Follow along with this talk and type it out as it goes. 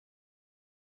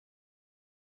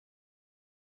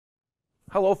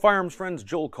Hello firearms friends,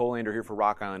 Joel Colander here for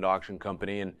Rock Island Auction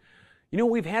Company, and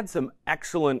we've had some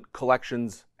excellent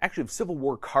collections actually of Civil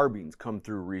War carbines come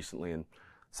through recently, and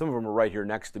some of them are right here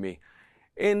next to me.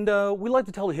 And we like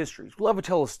to tell the histories, we love to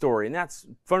tell a story, and that's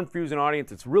fun for you as an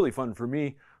audience. It's really fun for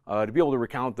me to be able to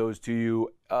recount those to you,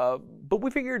 but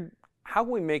we figured, how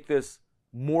can we make this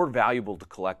more valuable to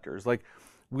collectors? Like,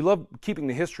 we love keeping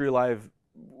the history alive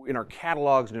in our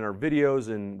catalogs and in our videos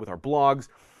and with our blogs,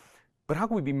 but how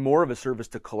can we be more of a service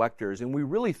to collectors? And we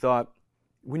really thought,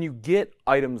 when you get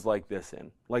items like this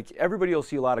in, like, everybody will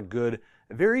see a lot of good,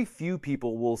 very few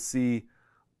people will see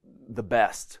the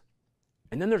best.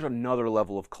 And then there's another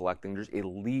level of collecting. There's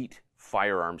elite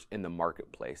firearms in the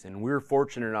marketplace, and we're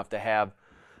fortunate enough to have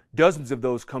dozens of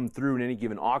those come through in any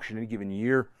given auction, any given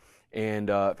year. And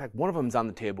in fact, one of them is on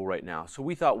the table right now. So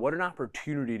we thought, what an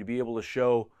opportunity to be able to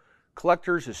show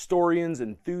collectors, historians,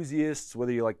 enthusiasts,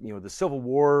 whether you like the Civil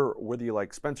War, or whether you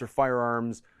like Spencer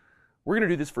firearms. We're going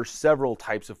to do this for several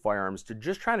types of firearms to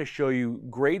just try to show you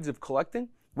grades of collecting,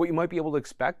 what you might be able to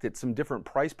expect at some different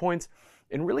price points,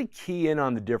 and really key in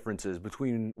on the differences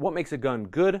between what makes a gun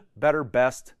good, better,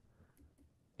 best,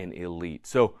 and elite.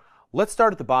 So let's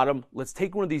start at the bottom. Let's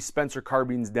take one of these Spencer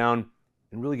carbines down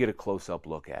and really get a close-up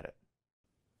look at it.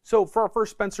 So for our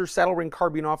first Spencer saddle ring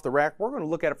carbine off the rack, we're going to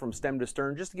look at it from stem to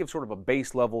stern just to give sort of a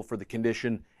base level for the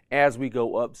condition as we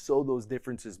go up, so those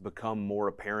differences become more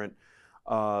apparent.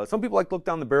 Some people like to look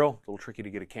down the barrel. It's a little tricky to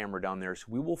get a camera down there, so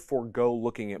we will forego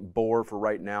looking at bore for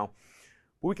right now.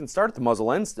 But we can start at the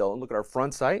muzzle end still and look at our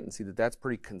front sight and see that that's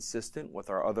pretty consistent with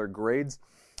our other grades.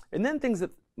 And then things that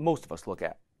most of us look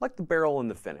at, like the barrel and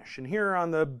the finish. And here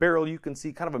on the barrel you can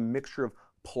see kind of a mixture of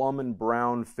plum and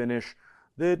brown finish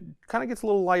that kind of gets a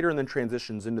little lighter and then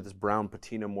transitions into this brown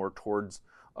patina more towards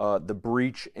the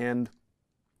breech. And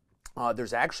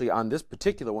there's actually on this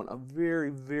particular one a very,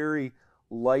 very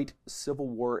light Civil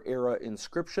War era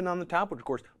inscription on the top, which of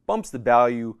course bumps the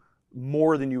value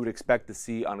more than you would expect to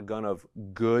see on a gun of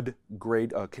good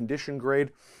grade, condition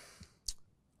grade.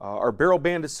 Our barrel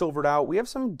band is silvered out. We have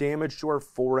some damage to our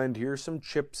forend here, some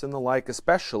chips and the like,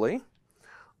 especially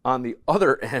on the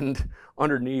other end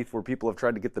underneath where people have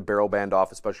tried to get the barrel band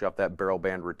off, especially off that barrel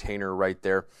band retainer right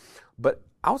there. But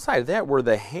outside of that, where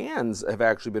the hands have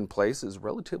actually been placed, is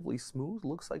relatively smooth.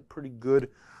 Looks like pretty good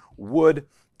wood.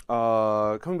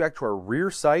 Coming back to our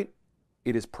rear sight,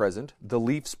 it is present. The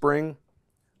leaf spring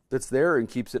that's there and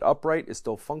keeps it upright is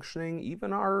still functioning.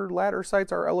 Even our ladder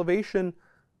sights, our elevation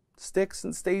sticks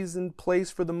and stays in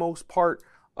place for the most part.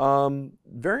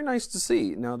 Very nice to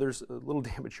see. Now there's a little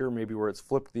damage here maybe where it's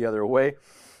flipped the other way,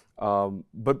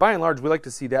 but by and large we like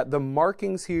to see that. The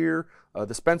markings here,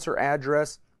 the Spencer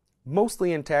address,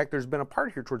 mostly intact. There's been a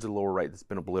part here towards the lower right that's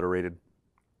been obliterated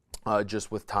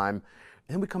just with time.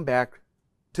 And then we come back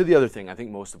to the other thing I think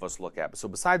most of us look at. So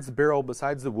besides the barrel,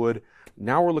 besides the wood,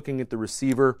 now we're looking at the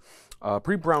receiver.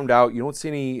 Pretty browned out. You don't see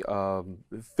any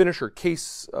finish or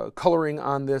case coloring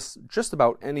on this just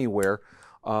about anywhere.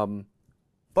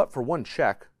 But for one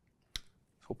check,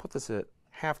 so we'll put this at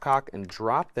half cock and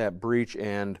drop that breech,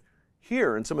 and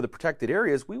here in some of the protected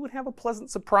areas we would have a pleasant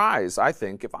surprise, I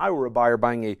think, if I were a buyer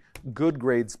buying a good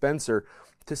grade Spencer,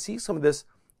 to see some of this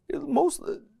most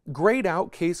grayed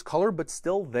out case color, but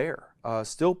still there,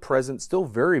 still present, still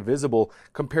very visible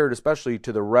compared especially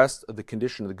to the rest of the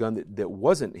condition of the gun that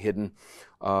wasn't hidden.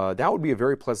 That would be a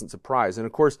very pleasant surprise. And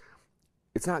of course,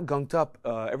 it's not gunked up.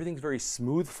 Everything's very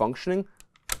smooth functioning.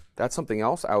 That's something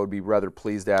else I would be rather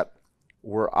pleased at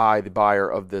were I the buyer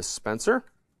of this Spencer.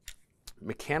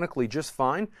 Mechanically just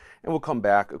fine. And we'll come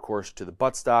back, of course, to the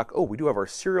buttstock. Oh, we do have our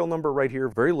serial number right here.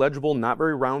 Very legible, not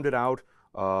very rounded out.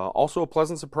 Also a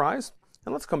pleasant surprise.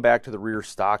 And let's come back to the rear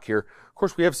stock here. Of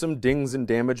course, we have some dings and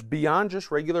damage beyond just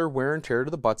regular wear and tear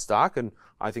to the buttstock, and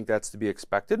I think that's to be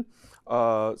expected.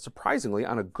 Surprisingly,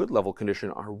 on a good level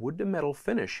condition, our wood to metal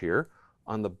finish here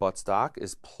on the buttstock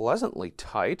is pleasantly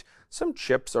tight. Some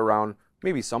chips around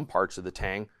maybe some parts of the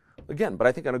tang. Again, but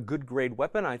I think on a good grade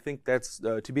weapon, I think that's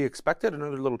to be expected.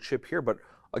 Another little chip here, but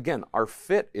again, our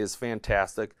fit is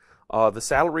fantastic. The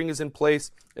saddle ring is in place.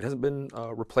 It hasn't been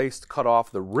replaced, cut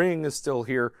off. The ring is still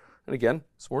here. And again,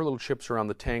 some more little chips around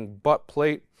the tang butt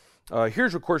plate.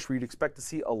 Here's, of course, where you'd expect to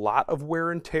see a lot of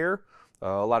wear and tear.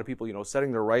 A lot of people,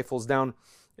 setting their rifles down.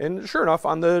 And sure enough,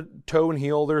 on the toe and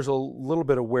heel, there's a little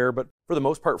bit of wear, but for the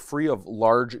most part, free of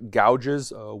large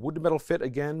gouges. Wood to metal fit,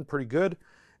 again, pretty good.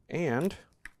 And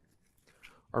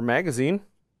our magazine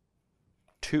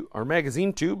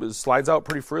tube slides out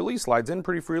pretty freely, slides in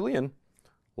pretty freely, and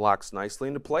locks nicely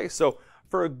into place. So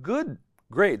for a good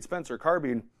grade Spencer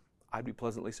carbine, I'd be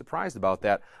pleasantly surprised about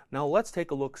that. Now let's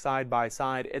take a look side by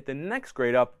side at the next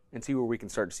grade up and see where we can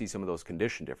start to see some of those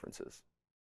condition differences.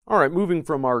 All right, moving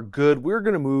from our good, we're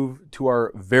going to move to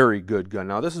our very good gun.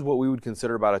 Now this is what we would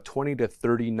consider about a 20 to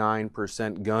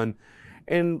 39% gun.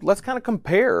 And let's kind of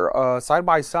compare side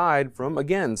by side from,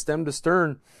 again, stem to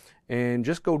stern, and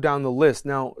just go down the list.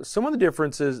 Now, some of the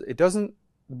differences, it doesn't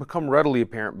become readily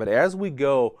apparent, but as we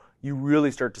go, you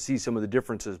really start to see some of the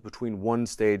differences between one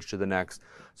stage to the next.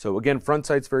 So again, front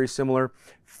sight's very similar.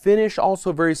 Finish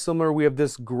also very similar. We have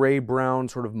this gray-brown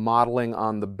sort of modeling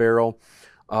on the barrel.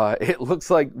 It looks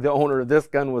like the owner of this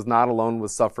gun was not alone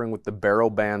with suffering with the barrel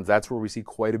bands. That's where we see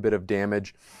quite a bit of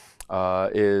damage.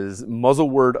 Is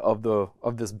muzzleward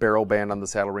of this barrel band on the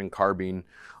saddle ring carbine.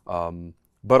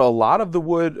 But a lot of the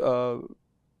wood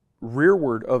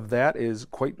rearward of that is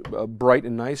quite bright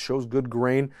and nice, shows good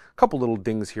grain. A couple little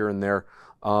dings here and there.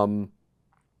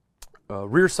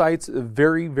 Rear sights,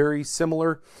 very, very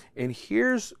similar. And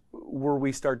here's where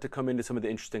we start to come into some of the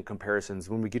interesting comparisons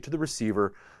when we get to the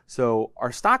receiver. So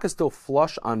our stock is still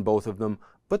flush on both of them,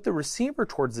 but the receiver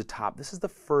towards the top, this is the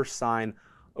first sign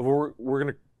of where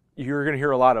you're going to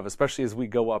hear a lot of, especially as we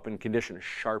go up in condition,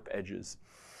 sharp edges.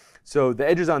 So the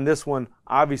edges on this one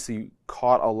obviously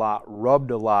caught a lot,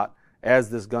 rubbed a lot as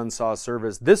this gun saw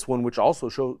service. This one, which also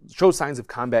shows signs of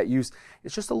combat use,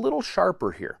 is just a little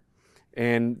sharper here.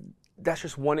 And that's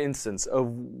just one instance of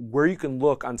where you can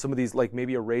look on some of these, like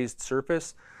maybe a raised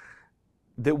surface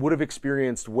that would have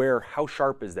experienced wear. How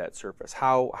sharp is that surface?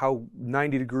 How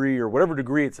 90 degree or whatever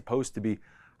degree it's supposed to be,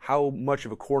 how much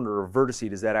of a corner or vertice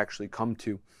does that actually come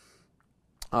to?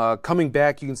 Coming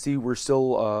back, you can see we're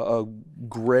still a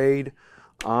grade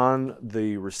on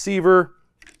the receiver.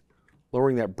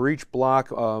 Lowering that breech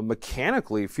block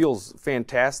mechanically feels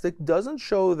fantastic. Doesn't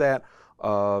show that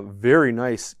very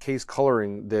nice case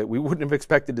coloring that we wouldn't have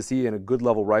expected to see in a good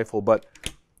level rifle, but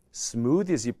smooth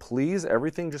as you please.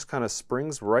 Everything just kind of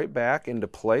springs right back into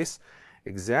place.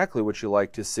 Exactly what you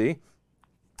like to see.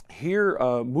 Here,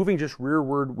 moving just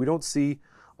rearward, we don't see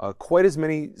quite as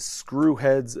many screw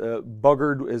heads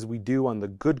buggered as we do on the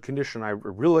good condition. I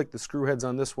really like the screw heads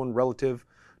on this one relative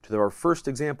to our first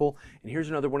example. And here's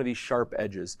another one of these sharp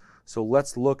edges. So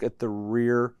let's look at the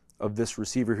rear of this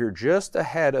receiver here, just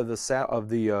ahead of the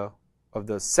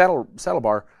saddle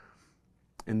bar,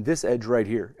 and this edge right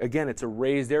here. Again, it's a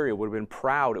raised area. It would have been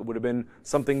proud. It would have been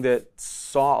something that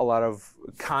saw a lot of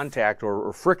contact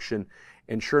or friction.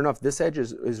 And sure enough, this edge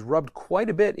is rubbed quite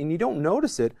a bit, and you don't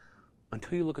notice it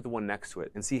until you look at the one next to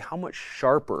it and see how much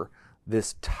sharper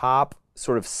this top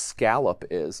sort of scallop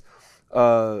is.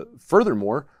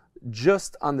 Furthermore,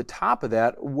 just on the top of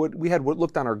that, what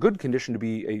looked on our good condition to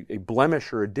be a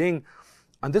blemish or a ding,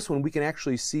 on this one we can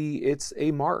actually see it's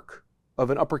a mark of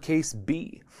an uppercase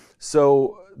B.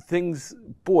 So things,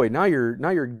 boy, now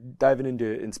you're diving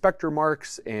into inspector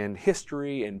marks and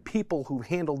history and people who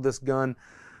handled this gun.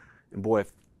 And boy,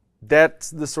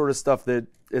 that's the sort of stuff that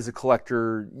as a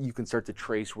collector you can start to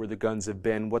trace where the guns have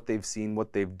been, what they've seen,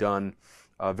 what they've done.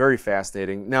 Very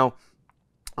fascinating. Now,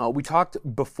 we talked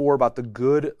before about the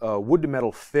good wood to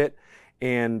metal fit,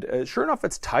 and sure enough,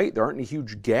 it's tight. There aren't any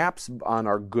huge gaps on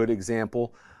our good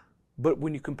example. But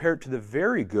when you compare it to the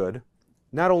very good,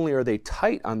 not only are they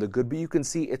tight on the good, but you can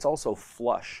see it's also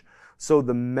flush. So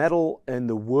the metal and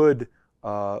the wood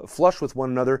flush with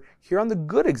one another. Here on the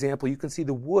good example, you can see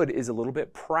the wood is a little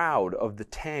bit proud of the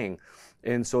tang,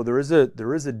 and so there is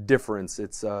a difference.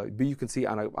 It's but you can see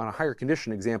on a higher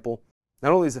condition example,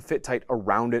 not only is the fit tight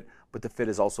around it, but the fit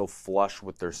is also flush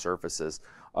with their surfaces.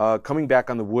 Coming back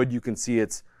on the wood, you can see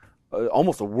it's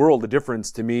almost a world of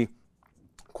difference to me.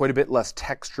 Quite a bit less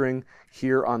texturing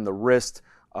here on the wrist.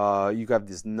 You got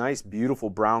this nice,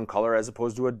 beautiful brown color as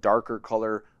opposed to a darker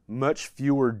color. Much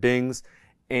fewer dings.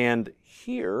 And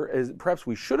here, as perhaps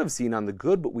we should have seen on the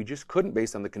good, but we just couldn't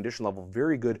based on the condition level,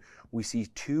 very good, we see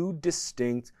two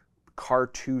distinct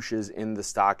cartouches in the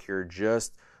stock here,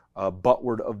 just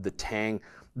buttward of the tang.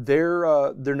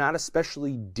 They're not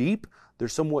especially deep. They're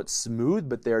somewhat smooth,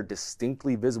 but they're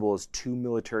distinctly visible as two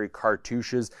military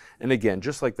cartouches. And again,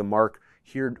 just like the mark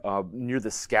here near the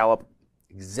scallop,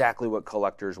 exactly what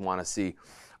collectors want to see.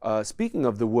 Speaking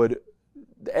of the wood,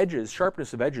 the edges,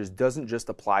 sharpness of edges doesn't just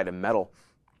apply to metal.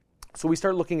 So we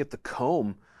start looking at the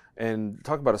comb and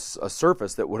talk about a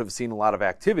surface that would have seen a lot of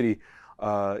activity.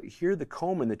 Here the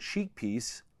comb and the cheek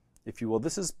piece, if you will,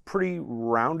 this is pretty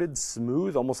rounded,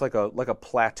 smooth, almost like a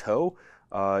plateau.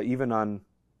 Even on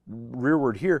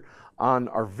rearward here, on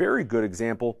our very good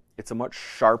example, it's a much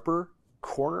sharper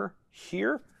corner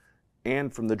here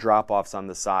and from the drop-offs on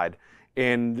the side.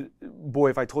 And boy,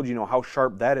 if I told you, how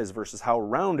sharp that is versus how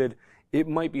rounded, it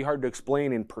might be hard to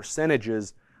explain in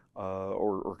percentages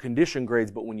or condition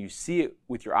grades, but when you see it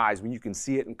with your eyes, when you can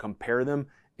see it and compare them,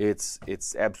 it's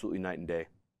absolutely night and day.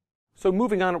 So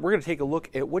moving on, we're going to take a look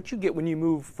at what you get when you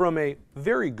move from a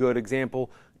very good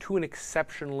example to an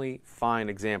exceptionally fine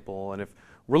example. And if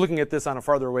we're looking at this on a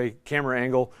farther away camera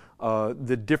angle,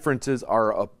 the differences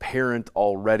are apparent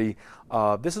already.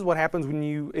 This is what happens when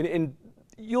and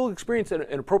you'll experience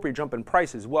an appropriate jump in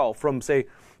price as well from, say,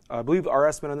 I believe our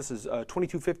estimate on this is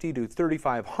 $2,250 to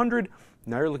 $3,500.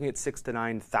 Now you're looking at $6,000 to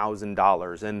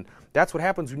 $9,000, and that's what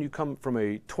happens when you come from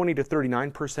a 20 to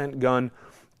 39% gun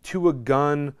to a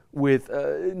gun with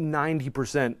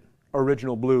 90%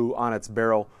 original blue on its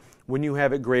barrel. When you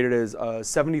have it graded as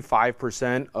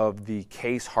 75% of the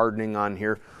case hardening on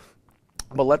here.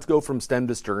 But let's go from stem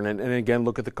to stern, and again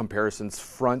look at the comparisons.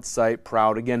 Front sight,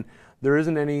 proud. Again, there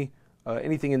isn't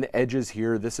anything in the edges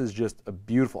here. This is just a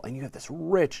beautiful, and you have this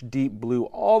rich, deep blue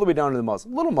all the way down to the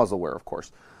muzzle. Little muzzle wear, of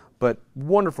course, but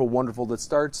wonderful, wonderful. That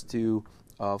starts to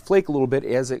flake a little bit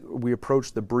as we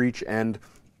approach the breech end.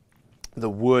 The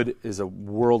wood is a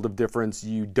world of difference.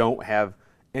 You don't have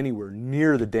anywhere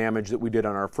near the damage that we did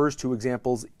on our first two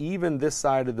examples. Even this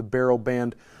side of the barrel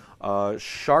band,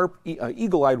 sharp,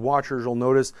 eagle-eyed watchers will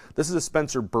notice this is a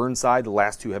Spencer Burnside. The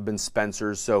last two have been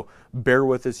Spencers, so bear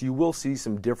with us. You will see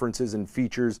some differences in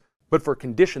features, but for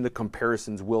condition, the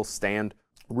comparisons will stand.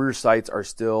 Rear sights are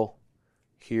still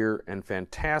here and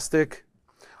fantastic.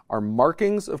 Our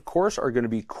markings, of course, are going to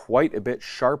be quite a bit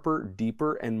sharper,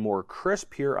 deeper, and more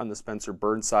crisp here on the Spencer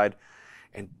Burnside.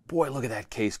 And boy, look at that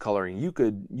case coloring. You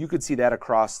could see that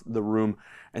across the room.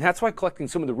 And that's why collecting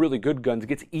some of the really good guns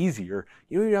gets easier.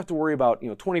 You don't even have to worry about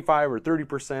 25 or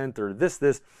 30% or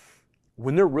this.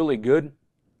 When they're really good,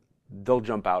 they'll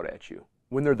jump out at you.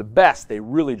 When they're the best, they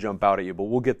really jump out at you, but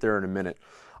we'll get there in a minute.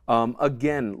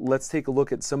 Again, let's take a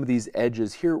look at some of these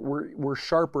edges. Here, we're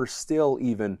sharper still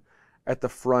even at the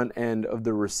front end of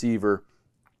the receiver.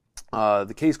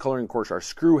 The case coloring, of course, our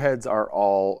screw heads are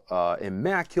all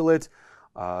immaculate.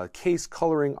 Case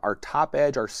coloring, our top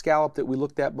edge, our scallop that we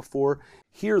looked at before.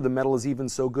 Here, the metal is even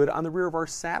so good on the rear of our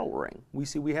saddle ring. We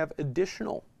see we have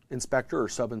additional inspector or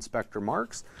sub-inspector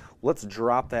marks. Let's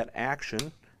drop that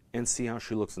action and see how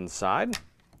she looks inside.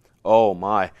 Oh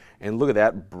my, and look at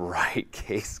that bright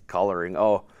case coloring.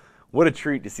 Oh, what a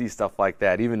treat to see stuff like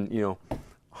that, even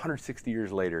 160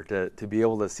 years later, to be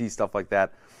able to see stuff like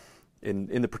that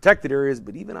in the protected areas,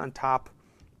 but even on top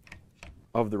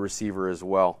of the receiver as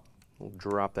well. We'll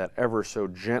drop that ever so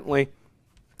gently.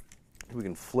 We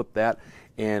can flip that,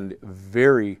 and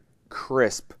very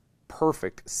crisp,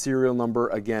 perfect serial number.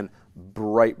 Again,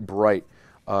 bright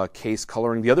case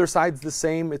coloring. The other side's the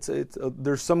same.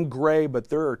 There's some gray, but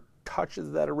there are touches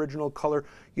of that original color.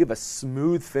 You have a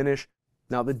smooth finish.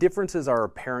 Now the differences are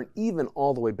apparent even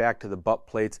all the way back to the butt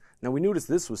plates. Now we noticed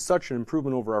this was such an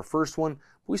improvement over our first one.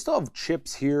 We still have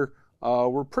chips here.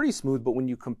 We're pretty smooth, but when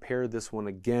you compare this one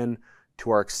again to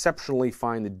our exceptionally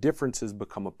fine, the differences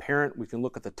become apparent. We can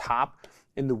look at the top,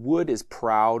 and the wood is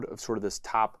proud of sort of this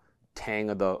top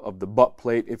tang of the butt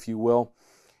plate, if you will.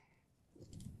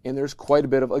 And there's quite a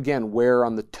bit of, again, wear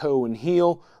on the toe and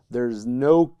heel. There's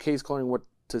no case coloring what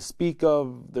to speak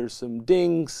of. There's some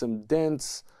dings, some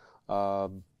dents,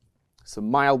 some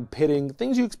mild pitting,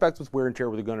 things you expect with wear and tear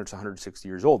with a gun that's 160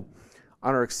 years old.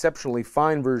 On our exceptionally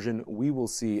fine version, we will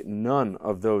see none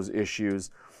of those issues.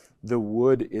 The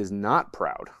wood is not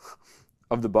proud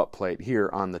of the butt plate here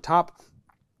on the top.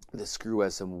 The screw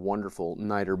has some wonderful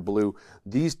niter blue.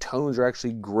 These tones are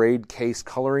actually grade case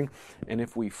coloring, and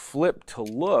if we flip to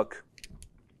look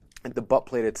at the butt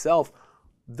plate itself,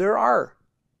 there are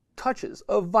touches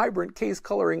of vibrant case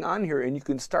coloring on here, and you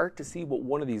can start to see what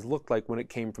one of these looked like when it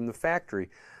came from the factory.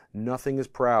 Nothing is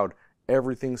proud.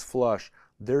 Everything's flush.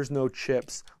 There's no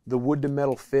chips. The wood to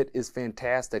metal fit is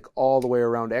fantastic all the way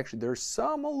around. Actually, there's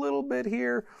some a little bit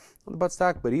here on the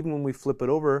buttstock, but even when we flip it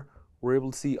over, we're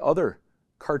able to see other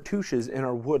cartouches in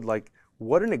our wood. Like,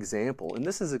 what an example. And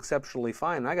this is exceptionally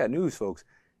fine. And I got news, folks.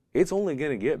 It's only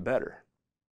going to get better.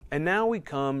 And now we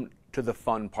come to the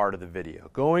fun part of the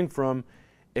video, going from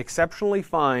exceptionally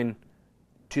fine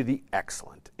to the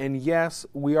excellent. And yes,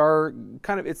 we are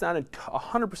it's not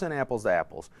 100% apples to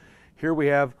apples. Here we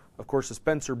have, of course, a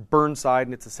Spencer Burnside,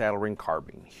 and it's a saddle ring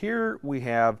carbine. Here we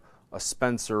have a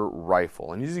Spencer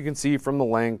rifle. And as you can see from the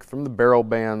length, from the barrel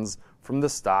bands, from the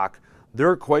stock, there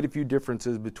are quite a few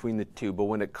differences between the two. But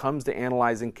when it comes to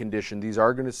analyzing condition, these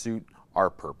are going to suit our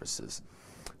purposes.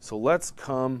 So let's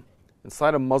come and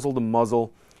slide a muzzle to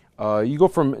muzzle. You go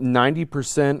from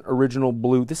 90% original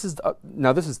blue. This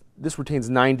retains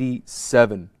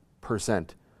 97%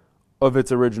 of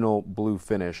its original blue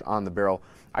finish on the barrel.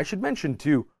 I should mention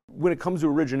too, when it comes to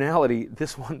originality,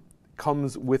 this one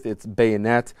comes with its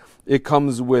bayonet. It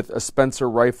comes with a Spencer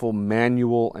rifle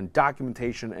manual and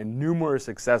documentation and numerous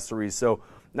accessories. So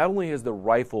not only has the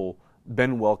rifle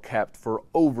been well kept for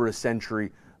over a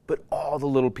century, but all the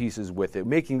little pieces with it,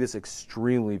 making this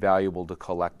extremely valuable to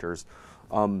collectors.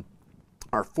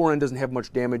 Our forend doesn't have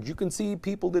much damage. You can see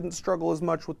people didn't struggle as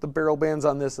much with the barrel bands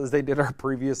on this as they did our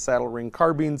previous saddle ring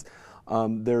carbines.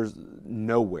 There's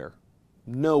nowhere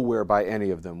by any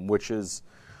of them, which is,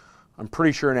 I'm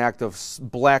pretty sure, an act of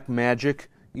black magic.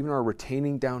 Even our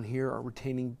retaining down here, our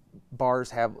retaining bars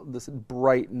have this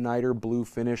bright niter blue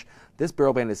finish. This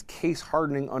barrel band is case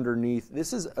hardening underneath.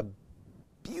 This is a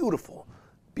beautiful,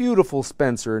 beautiful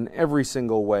Spencer in every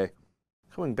single way.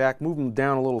 Coming back, moving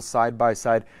down a little side by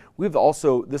side, we have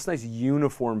also this nice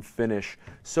uniform finish.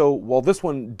 So while this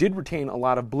one did retain a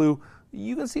lot of blue,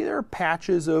 you can see there are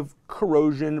patches of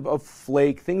corrosion, of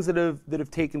flake, things that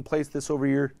have taken place this over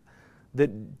here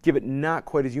that give it not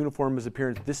quite as uniform as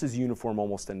appearance. This is uniform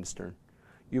almost end to stern.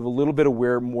 You have a little bit of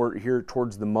wear more here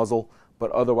towards the muzzle,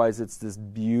 but otherwise it's this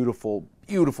beautiful,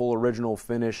 beautiful original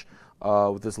finish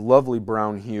with this lovely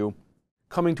brown hue.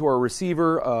 Coming to our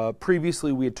receiver,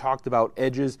 previously we had talked about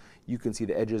edges. You can see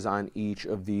the edges on each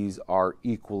of these are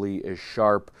equally as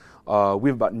sharp. We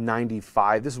have about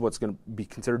 95, this is what's going to be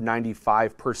considered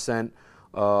 95%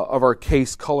 of our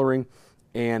case coloring,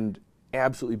 and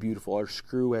absolutely beautiful. Our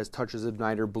screw has touches of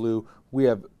niter blue. We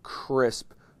have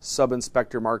crisp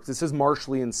sub-inspector marks. This is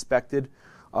martially inspected.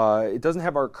 It doesn't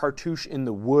have our cartouche in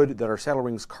the wood that our saddle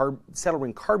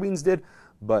ring carbines did,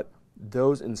 but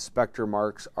those inspector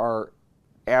marks are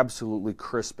absolutely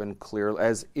crisp and clear,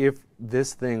 as if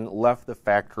this thing left the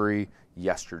factory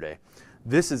yesterday.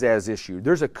 This is as issued.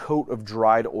 There's a coat of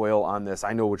dried oil on this,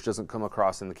 I know, which doesn't come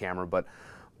across in the camera, but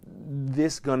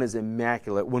this gun is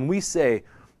immaculate. When we say,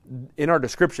 in our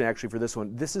description actually for this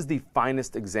one, this is the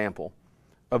finest example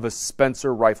of a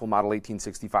Spencer rifle model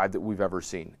 1865 that we've ever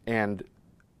seen. And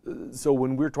so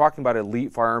when we're talking about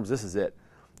elite firearms, this is it.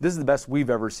 This is the best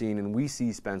we've ever seen, and we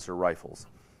see Spencer rifles.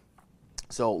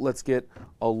 So let's get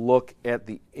a look at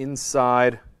the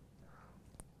inside.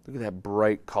 Look at that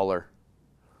bright color.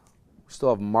 We still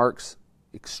have marks,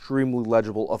 extremely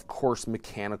legible, of course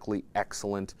mechanically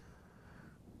excellent.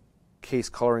 Case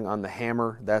coloring on the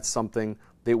hammer, that's something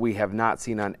that we have not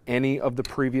seen on any of the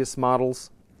previous models.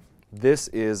 This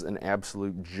is an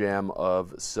absolute gem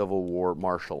of Civil War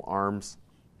martial arms.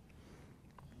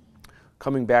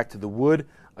 Coming back to the wood,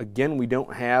 again, we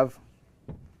don't have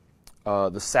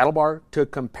the saddle bar to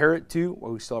compare it to.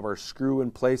 Well, we still have our screw in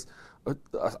place,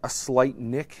 a slight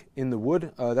nick in the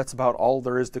wood. That's about all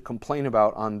there is to complain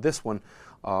about on this one.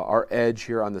 Our edge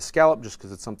here on the scallop, just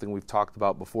because it's something we've talked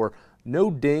about before.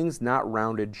 No dings, not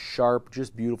rounded, sharp,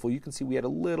 just beautiful. You can see we had a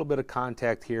little bit of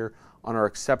contact here on our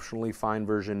exceptionally fine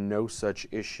version. No such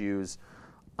issues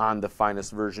on the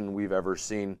finest version we've ever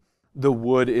seen. The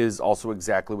wood is also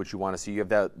exactly what you want to see. You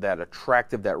have that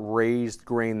attractive, that raised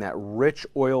grain, that rich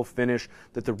oil finish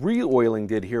that the re-oiling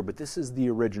did here, but this is the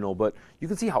original. But you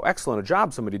can see how excellent a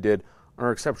job somebody did on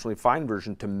our exceptionally fine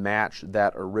version to match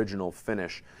that original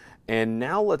finish. And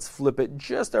now let's flip it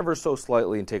just ever so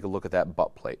slightly and take a look at that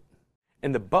butt plate.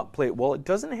 And the butt plate, well, it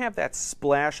doesn't have that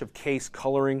splash of case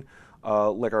coloring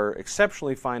like our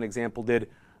exceptionally fine example did.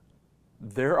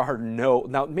 There are no,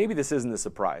 now maybe this isn't a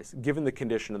surprise given the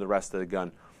condition of the rest of the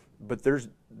gun, but there's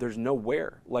no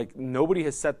wear. Like, nobody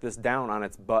has set this down on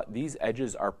its butt. These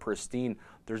edges are pristine.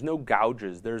 There's no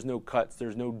gouges, there's no cuts,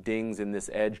 there's no dings in this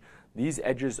edge. These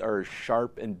edges are as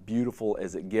sharp and beautiful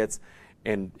as it gets,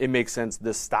 and it makes sense.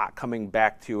 The stock coming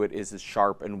back to it is as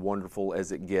sharp and wonderful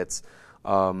as it gets.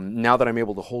 Now that I'm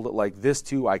able to hold it like this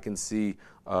too, I can see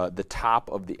the top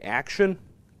of the action.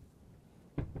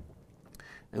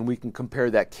 And we can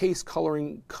compare that. Case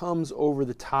coloring comes over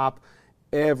the top.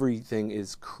 Everything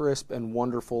is crisp and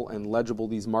wonderful and legible.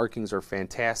 These markings are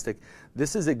fantastic.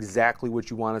 This is exactly what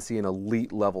you want to see in an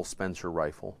elite level Spencer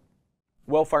rifle.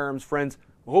 Well, firearms friends,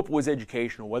 I hope it was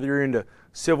educational. Whether you're into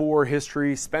Civil War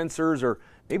history, Spencers, or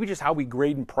maybe just how we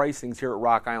grade and price things here at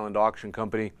Rock Island Auction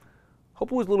Company, hope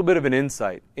it was a little bit of an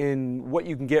insight in what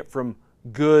you can get from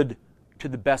good to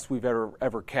the best we've ever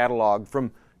cataloged,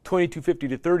 from $2,250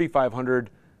 to $3,500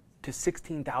 to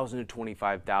 $16,000 to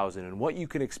 $25,000, and what you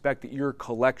can expect at your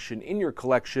collection,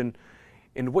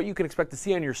 and what you can expect to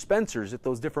see on your Spencers at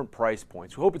those different price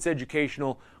points. We hope it's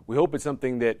educational. We hope it's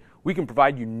something that we can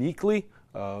provide uniquely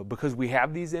because we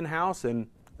have these in-house, and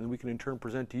we can in turn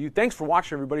present to you. Thanks for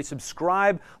watching, everybody.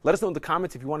 Subscribe. Let us know in the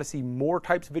comments if you want to see more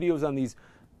types of videos on these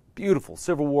beautiful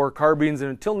Civil War carbines, and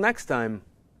until next time,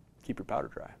 keep your powder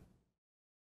dry.